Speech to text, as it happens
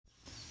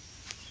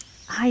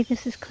Hi,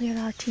 this is Claire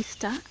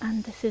Artista,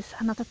 and this is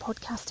another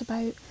podcast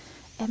about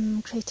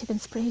creative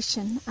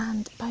inspiration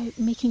and about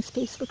making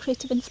space for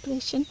creative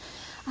inspiration.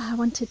 I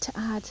wanted to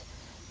add,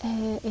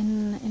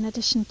 in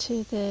addition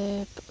to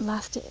the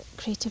last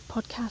creative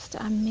podcast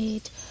I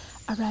made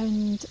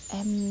around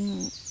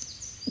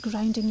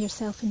grounding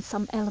yourself in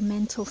some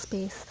elemental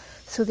space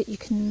so that you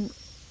can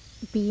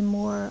be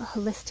more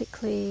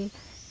holistically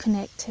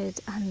connected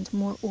and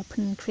more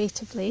open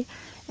creatively,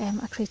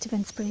 a creative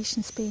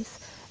inspiration space.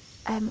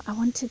 I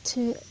wanted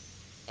to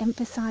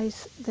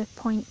emphasise the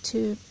point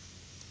too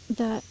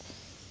that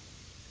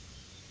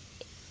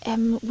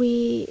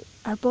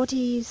our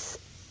bodies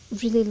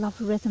really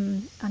love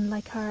rhythm, and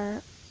like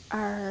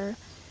our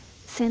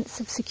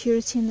sense of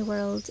security in the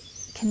world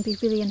can be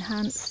really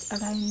enhanced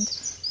around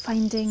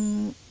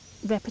finding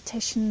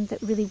repetition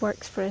that really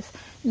works for us,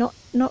 not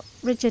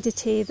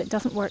rigidity that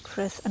doesn't work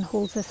for us and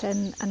holds us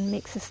in and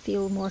makes us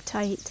feel more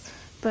tight,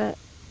 but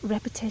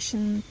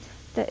repetition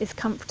that is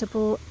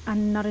comfortable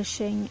and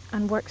nourishing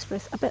and works for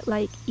us, a bit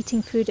like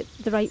eating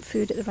the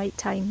right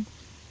time,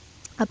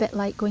 a bit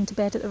like going to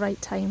bed at the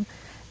right time,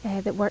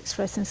 that works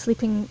for us, and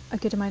sleeping a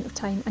good amount of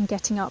time and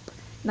getting up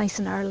nice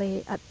and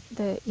early at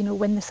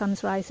when the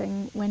sun's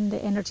rising, when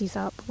the energy's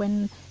up,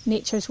 when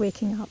nature's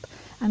waking up,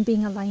 and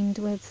being aligned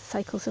with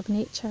cycles of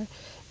nature.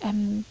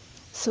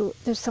 So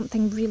there's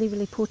something really,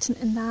 really potent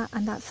in that,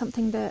 and that's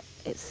something that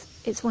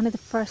it's one of the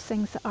first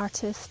things that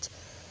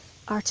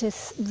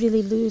artists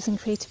really lose, and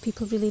creative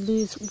people really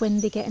lose,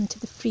 when they get into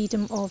the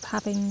freedom of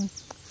having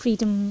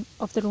freedom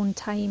of their own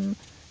time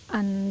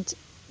and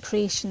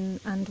creation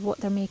and what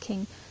they're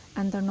making,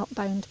 and they're not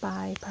bound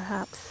by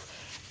perhaps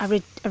a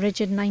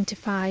rigid 9 to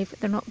 5.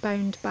 They're not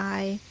bound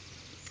by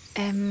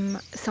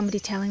somebody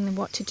telling them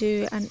what to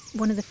do, and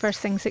one of the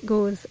first things that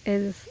goes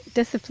is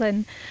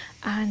discipline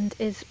and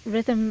is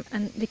rhythm,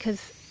 and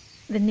because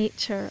the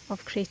nature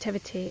of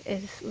creativity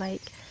is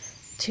like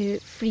to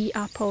free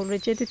up all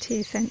rigidity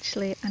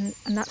essentially, and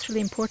that's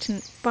really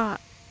important.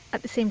 But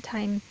at the same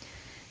time,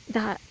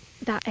 that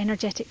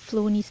energetic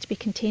flow needs to be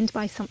contained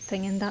by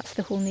something, and that's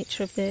the whole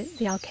nature of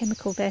the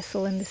alchemical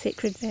vessel and the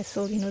sacred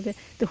vessel.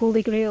 The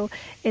holy grail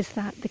is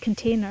that the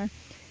container,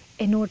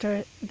 in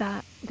order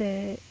that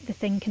the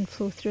thing can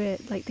flow through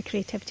it, like the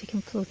creativity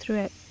can flow through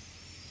it.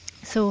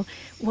 So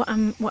what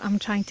I'm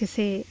trying to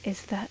say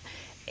is that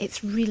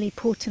it's really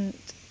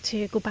potent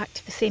to go back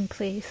to the same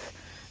place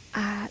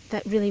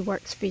that really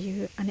works for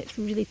you, and it's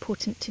really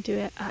potent to do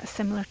it at a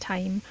similar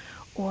time,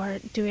 or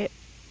do it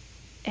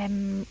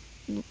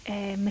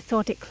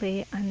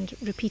methodically and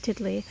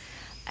repeatedly,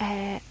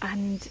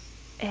 and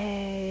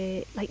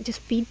just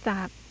feed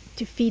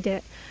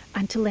it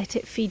and to let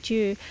it feed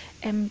you,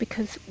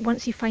 because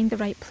once you find the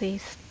right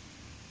place,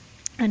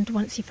 and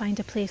once you find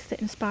a place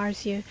that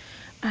inspires you,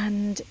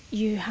 and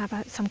you have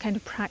some kind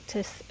of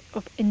practice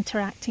of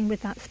interacting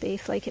with that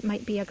space, like it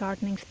might be a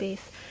gardening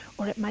space,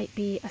 or it might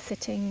be a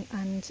sitting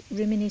and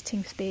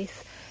ruminating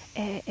space,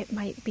 it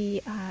might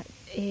be a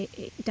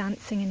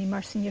dancing and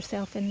immersing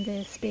yourself in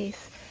the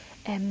space,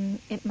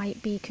 it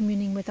might be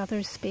communing with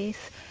others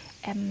space,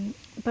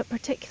 but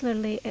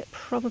particularly it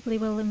probably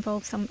will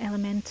involve some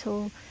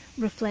elemental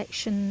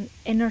reflection,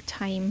 inner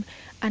time,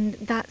 and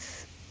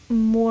that's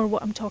more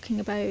what I'm talking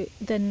about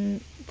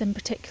than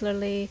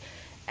particularly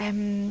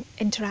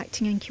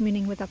interacting and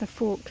communing with other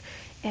folk.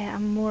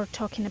 I'm more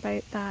talking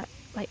about that,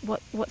 like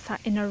what's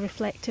that inner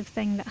reflective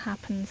thing that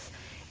happens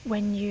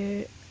when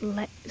you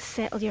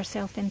settle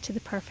yourself into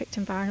the perfect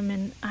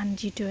environment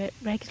and you do it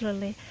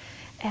regularly.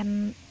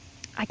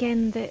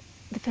 Again, the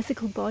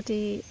physical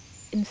body,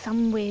 in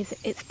some ways,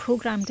 it's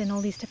programmed in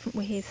all these different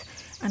ways,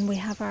 and we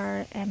have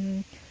our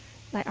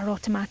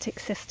automatic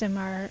system,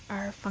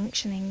 our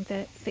functioning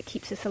that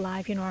keeps us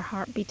alive, our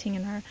heart beating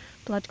and our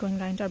blood going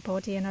around our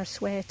body, and our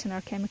sweat and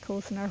our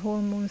chemicals and our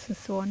hormones and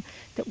so on,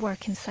 that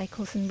work in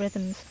cycles and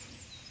rhythms.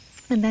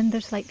 And then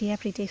there's like the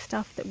everyday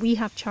stuff that we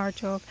have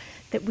charge of,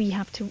 that we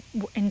have to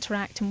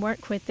interact and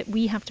work with, that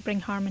we have to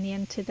bring harmony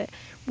into, that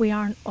we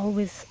aren't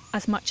always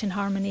as much in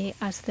harmony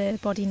as the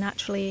body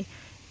naturally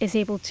is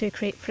able to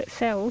create for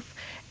itself.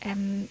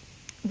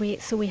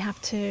 So we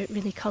have to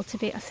really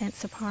cultivate a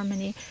sense of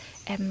harmony,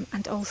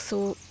 and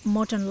also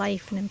modern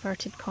life, in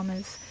inverted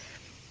commas,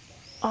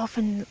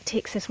 often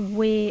takes us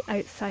way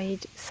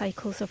outside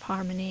cycles of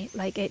harmony.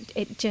 Like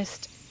it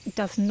just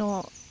does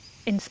not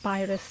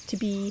inspire us to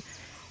be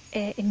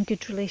in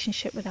good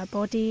relationship with our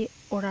body,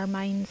 or our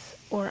minds,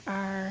 or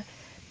our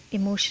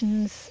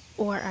emotions,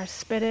 or our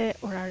spirit,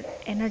 or our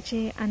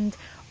energy, and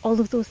all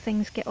of those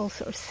things get all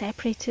sort of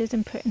separated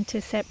and put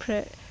into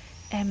separate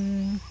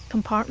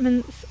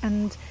compartments,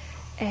 and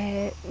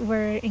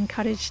we're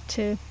encouraged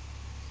to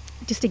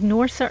just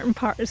ignore certain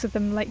parts of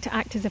them, like to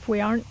act as if we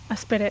aren't a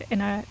spirit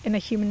in a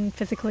human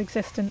physical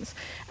existence,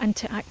 and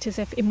to act as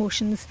if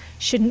emotions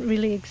shouldn't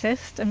really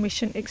exist and we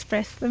shouldn't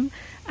express them,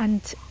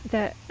 and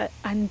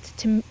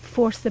to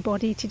force the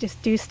body to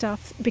just do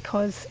stuff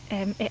because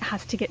it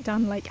has to get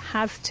done. Like,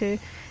 has to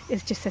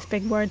is just this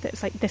big word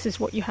that's like, this is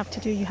what you have to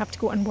do. You have to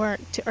go and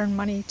work to earn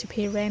money, to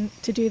pay rent,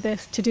 to do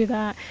this, to do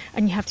that,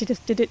 and you have to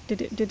just do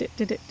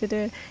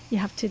it. You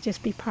have to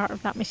just be part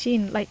of that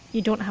machine. Like,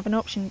 you don't have an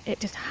option. It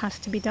just has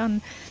to be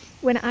done.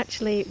 When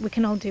actually we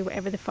can all do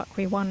whatever the fuck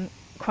we want,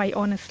 quite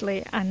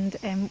honestly, and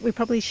we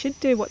probably should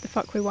do what the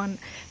fuck we want,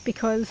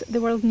 because the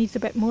world needs a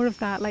bit more of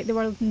that. Like, the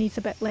world needs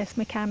a bit less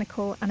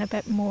mechanical and a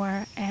bit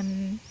more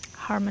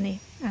harmony,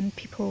 and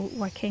people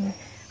working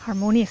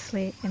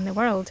harmoniously in the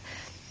world.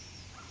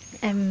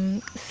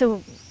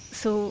 So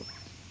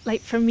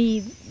like, for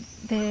me,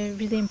 the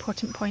really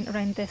important point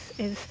around this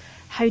is,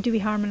 how do we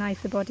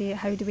harmonise the body?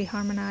 How do we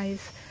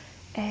harmonise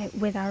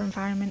with our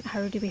environment?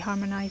 How do we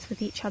harmonise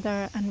with each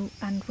other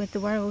and with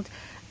the world?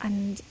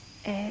 And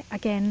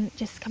again,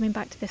 just coming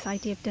back to this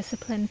idea of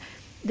discipline,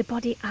 the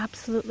body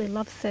absolutely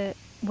loves it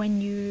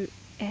when you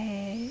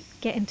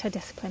get into a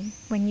discipline,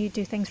 when you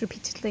do things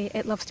repeatedly.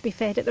 It loves to be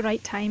fed at the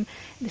right time,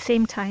 at the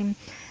same time,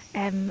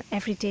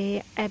 every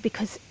day,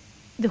 because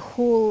the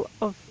whole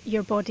of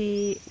your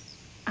body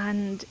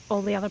and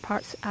all the other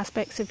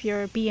aspects of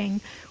your being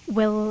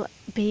will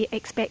be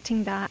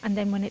expecting that. And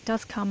then when it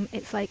does come,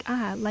 it's like,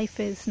 life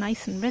is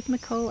nice and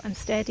rhythmical and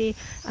steady.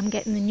 I'm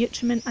getting the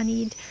nutriment I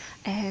need.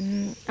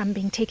 I'm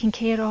being taken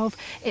care of.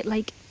 It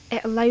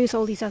allows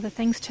all these other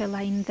things to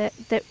align that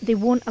they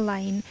won't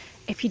align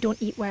if you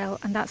don't eat well.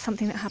 And that's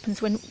something that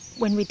happens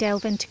when we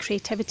delve into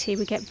creativity.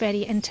 We get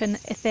very into an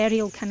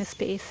ethereal kind of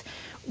space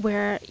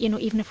where,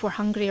 even if we're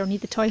hungry or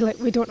need the toilet,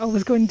 we don't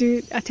always go and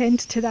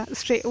attend to that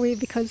straight away,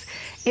 because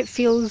it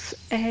feels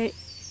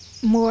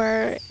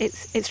more,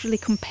 it's really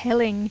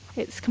compelling,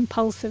 it's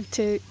compulsive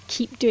to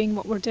keep doing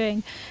what we're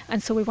doing.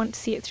 And so we want to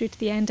see it through to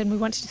the end, and we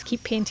want to just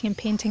keep painting and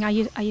painting. I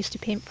used to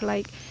paint for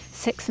like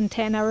 6 and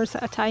 10 hours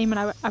at a time,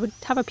 and I would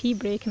have a pee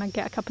break and I'd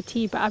get a cup of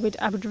tea, but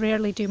I would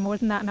rarely do more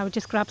than that, and I would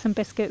just grab some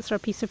biscuits or a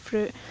piece of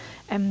fruit,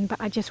 but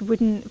I just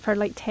wouldn't, for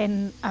like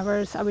 10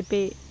 hours I would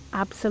be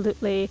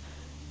absolutely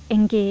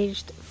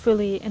engaged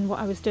fully in what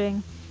I was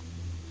doing.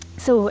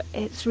 So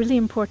it's really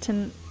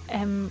important,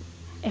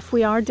 if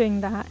we are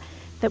doing that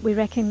we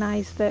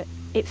recognise that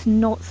it's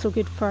not so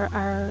good for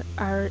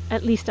our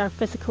at least our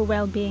physical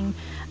well-being.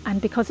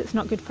 And because it's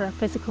not good for our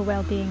physical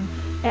well-being,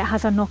 it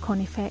has a knock-on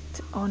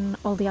effect on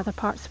all the other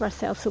parts of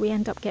ourselves. So we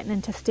end up getting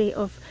into a state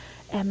of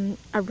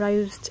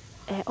aroused,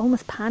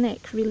 almost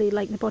panic, really.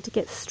 Like, the body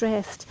gets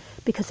stressed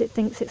because it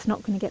thinks it's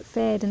not going to get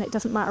fed, and it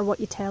doesn't matter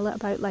what you tell it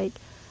about, like,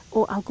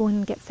 oh, I'll go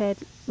and get fed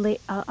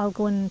late, I'll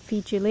go and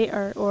feed you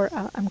later, or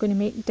I'm going to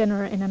make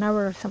dinner in an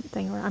hour or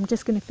something, or I'm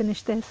just going to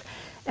finish this.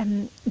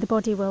 The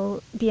body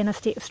will be in a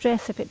state of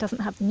stress if it doesn't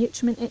have the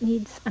nutriment it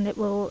needs, and it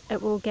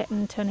will get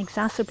into an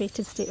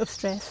exacerbated state of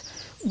stress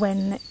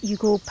when you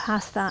go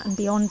past that and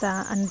beyond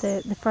that. And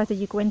the further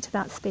you go into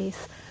that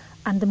space,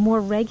 and the more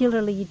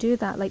regularly you do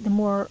that, like the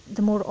more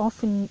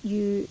often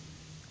you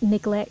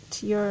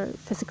neglect your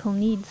physical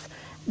needs,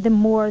 the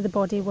more the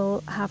body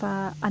will have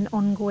an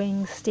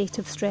ongoing state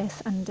of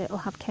stress, and it'll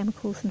have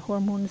chemicals and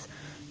hormones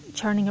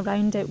churning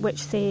around it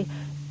which say,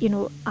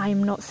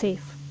 I'm not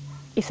safe.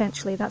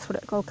 Essentially, that's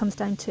what it all comes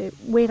down to.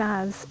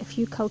 Whereas if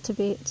you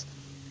cultivate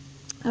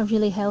a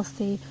really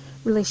healthy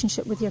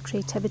relationship with your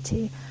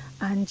creativity,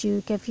 and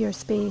you give your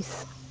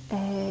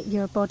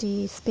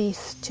body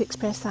space to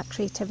express that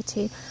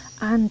creativity,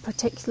 and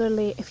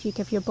particularly if you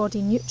give your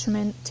body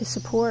nutriment to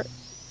support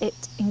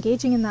it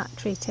engaging in that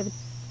creativity,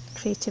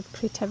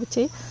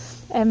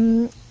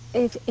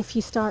 if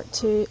you start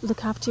to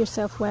look after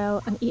yourself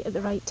well and eat at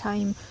the right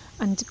time,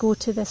 and go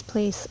to this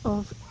place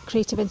of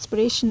creative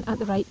inspiration at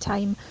the right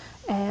time,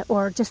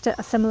 or just at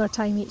a similar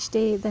time each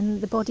day, then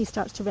the body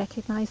starts to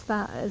recognise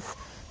that as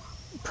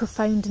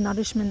profound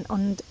nourishment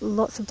on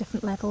lots of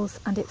different levels,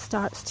 and it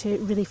starts to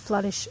really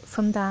flourish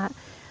from that.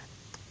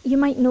 You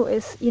might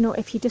notice,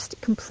 if you just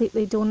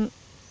completely don't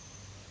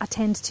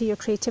attend to your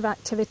creative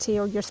activity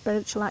or your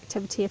spiritual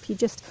activity, if you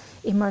just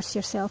immerse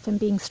yourself in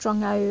being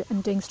strung out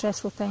and doing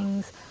stressful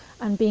things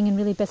and being in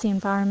really busy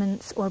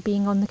environments, or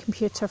being on the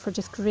computer for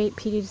just great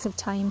periods of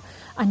time,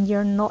 and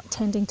you're not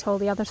tending to all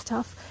the other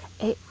stuff,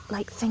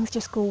 things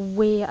just go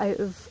way out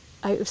of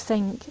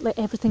sync. Like,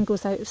 everything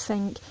goes out of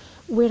sync.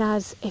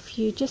 Whereas if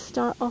you just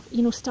start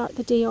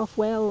the day off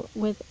well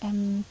with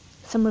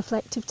some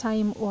reflective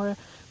time, or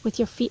with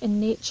your feet in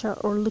nature,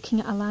 or looking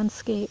at a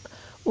landscape,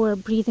 or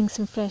breathing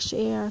some fresh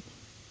air,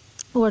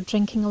 or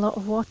drinking a lot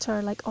of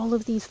water, like, all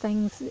of these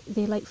things,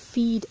 they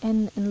feed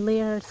in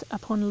layers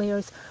upon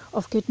layers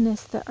of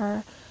goodness that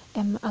are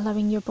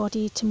allowing your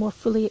body to more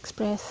fully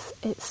express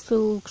its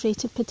full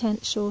creative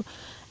potential.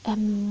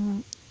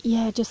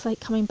 Just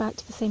coming back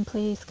to the same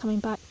place, coming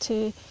back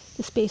to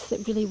the space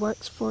that really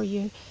works for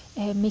you,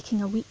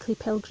 making a weekly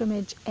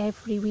pilgrimage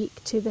every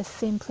week to this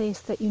same place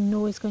that you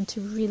know is going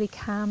to really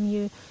calm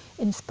you,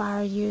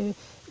 inspire you,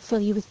 fill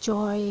you with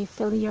joy,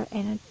 fill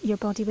your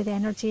body with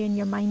energy and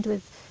your mind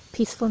with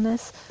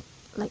peacefulness.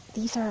 Like,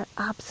 these are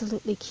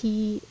absolutely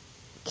key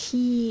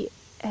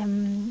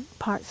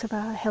parts of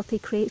a healthy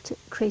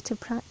creative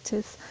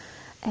practice.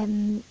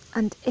 And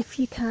if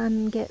you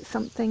can get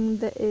something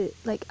that is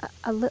like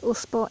a little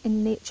spot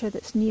in nature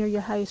that's near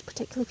your house,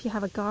 particularly if you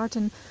have a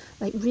garden,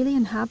 like really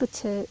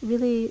inhabit it,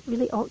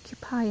 really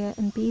occupy it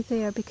and be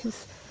there,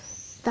 because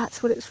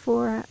that's what it's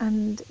for,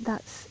 and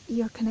that's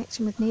your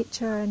connection with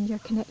nature and your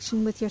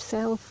connection with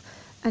yourself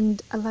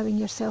and allowing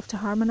yourself to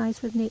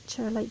harmonise with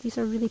nature. Like, these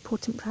are really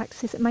potent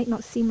practices. It might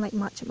not seem like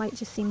much, it might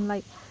just seem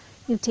like,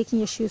 you know, taking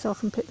your shoes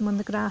off and put them on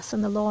the grass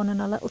on the lawn,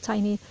 and a little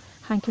tiny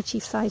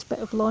handkerchief-sized bit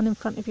of lawn in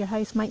front of your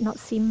house might not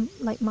seem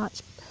like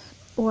much,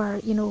 or,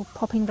 you know,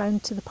 popping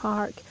round to the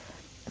park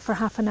for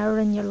half an hour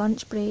in your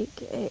lunch break.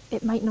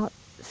 It might not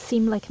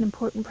seem like an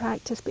important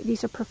practice, but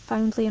these are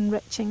profoundly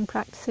enriching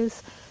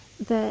practices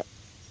that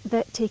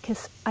take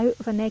us out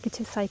of a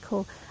negative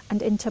cycle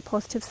and into a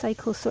positive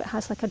cycle. So it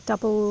has like a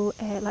double,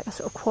 like a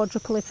sort of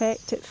quadruple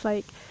effect. It's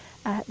like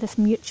this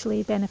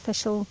mutually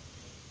beneficial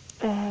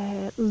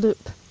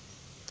loop,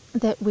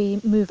 that we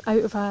move out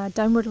of a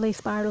downwardly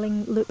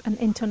spiralling loop and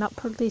into an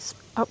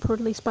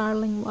upwardly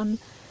spiralling one.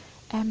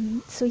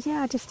 So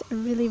yeah, just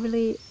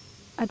really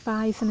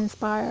advise and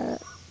inspire,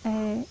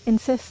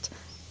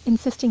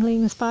 insistingly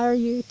inspire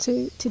you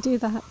to do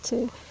that,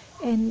 to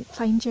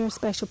find your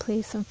special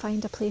place and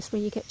find a place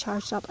where you get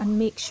charged up, and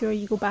make sure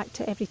you go back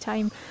to every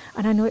time.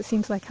 And I know it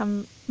seems like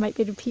I might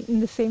be repeating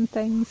the same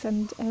things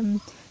and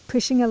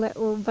pushing a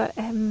little, but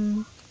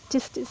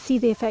just see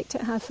the effect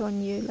it has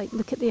on you. Like,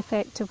 look at the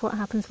effect of what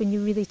happens when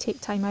you really take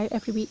time out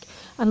every week,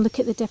 and look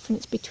at the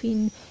difference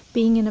between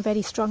being in a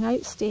very strung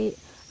out state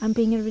and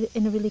being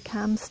in a really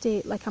calm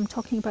state. Like, I'm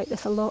talking about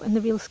this a lot in the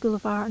Real School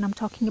of Art, and I'm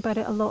talking about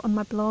it a lot on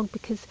my blog,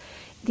 because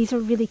these are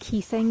really key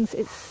things.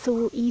 It's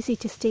so easy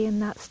to stay in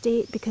that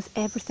state because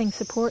everything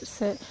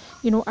supports it.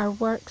 You know, our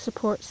work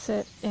supports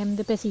it,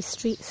 the busy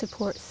street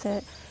supports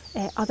it,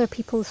 other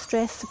people's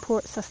stress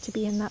supports us to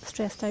be in that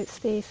stressed out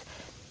space.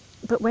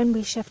 But when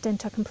we shift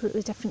into a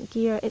completely different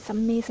gear, it's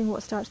amazing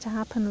what starts to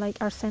happen. Like,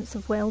 our sense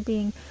of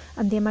well-being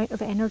and the amount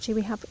of energy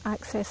we have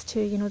access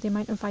to, you know, the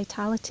amount of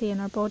vitality in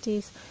our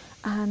bodies,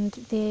 and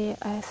the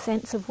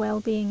sense of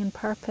well-being and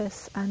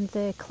purpose, and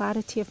the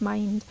clarity of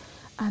mind,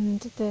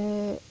 and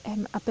the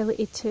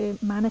ability to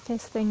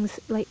manifest things.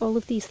 Like, all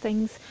of these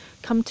things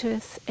come to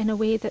us in a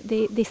way that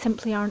they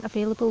simply aren't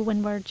available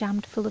when we're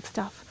jammed full of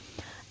stuff,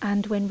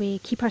 and when we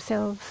keep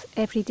ourselves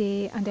every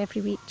day and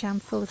every week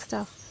jammed full of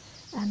stuff.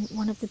 And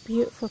one of the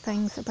beautiful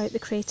things about the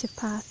creative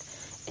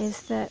path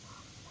is that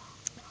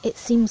it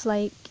seems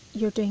like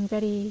you're doing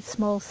very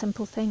small,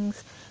 simple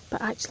things,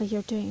 but actually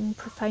you're doing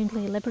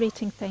profoundly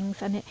liberating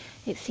things, and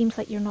it seems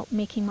like you're not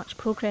making much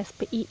progress,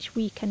 but each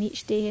week and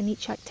each day and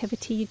each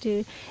activity you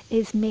do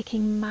is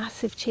making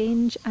massive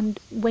change. And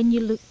when you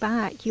look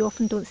back, you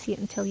often don't see it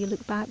until you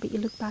look back, but you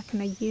look back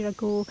in a year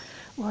ago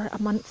or a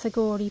month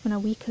ago or even a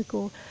week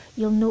ago,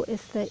 you'll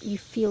notice that you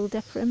feel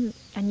different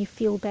and you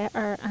feel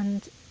better,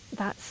 and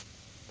that's,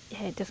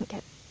 yeah, it doesn't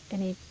get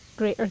any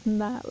greater than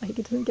that. Like,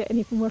 it doesn't get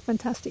any more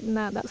fantastic than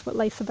that. That's what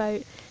life's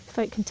about. It's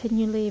about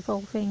continually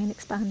evolving and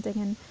expanding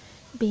and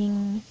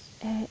being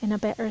in a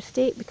better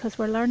state, because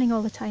we're learning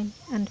all the time,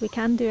 and we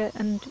can do it,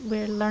 and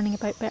we're learning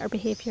about better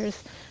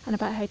behaviours and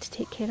about how to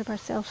take care of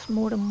ourselves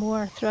more and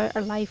more throughout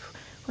our life.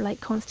 We're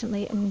like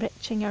constantly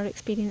enriching our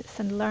experience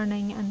and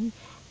learning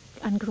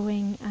and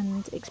growing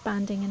and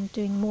expanding and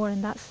doing more,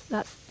 and that's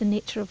the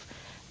nature of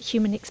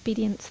human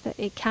experience, that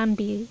it can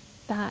be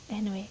that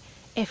anyway,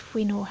 if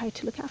we know how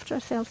to look after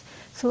ourselves.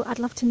 So I'd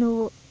love to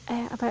know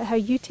about how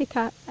you take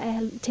care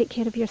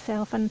of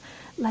yourself, and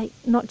like,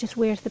 not just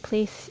where's the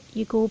place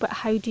you go, but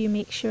how do you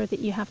make sure that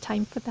you have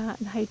time for that,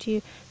 and how do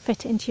you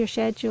fit it into your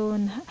schedule,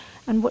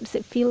 and what does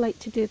it feel like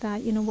to do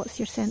that? You know, what's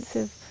your sense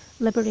of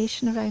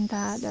liberation around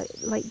that?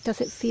 Like,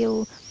 does it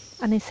feel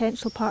an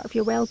essential part of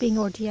your well-being,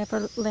 or do you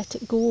ever let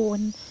it go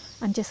and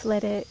just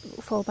let it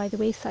fall by the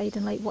wayside?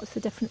 And like, what's the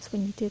difference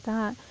when you do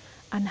that?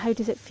 And how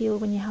does it feel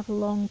when you have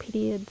long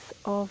periods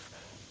of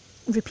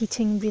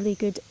repeating really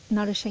good,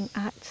 nourishing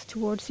acts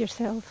towards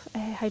yourself?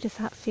 How does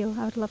that feel?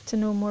 I would love to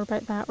know more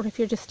about that. Or if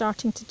you're just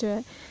starting to do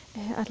it,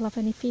 I'd love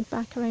any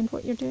feedback around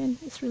what you're doing.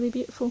 It's really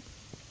beautiful.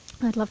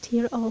 I'd love to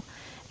hear it all.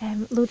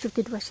 Loads of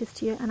good wishes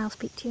to you, and I'll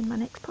speak to you in my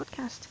next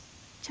podcast.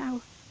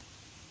 Ciao.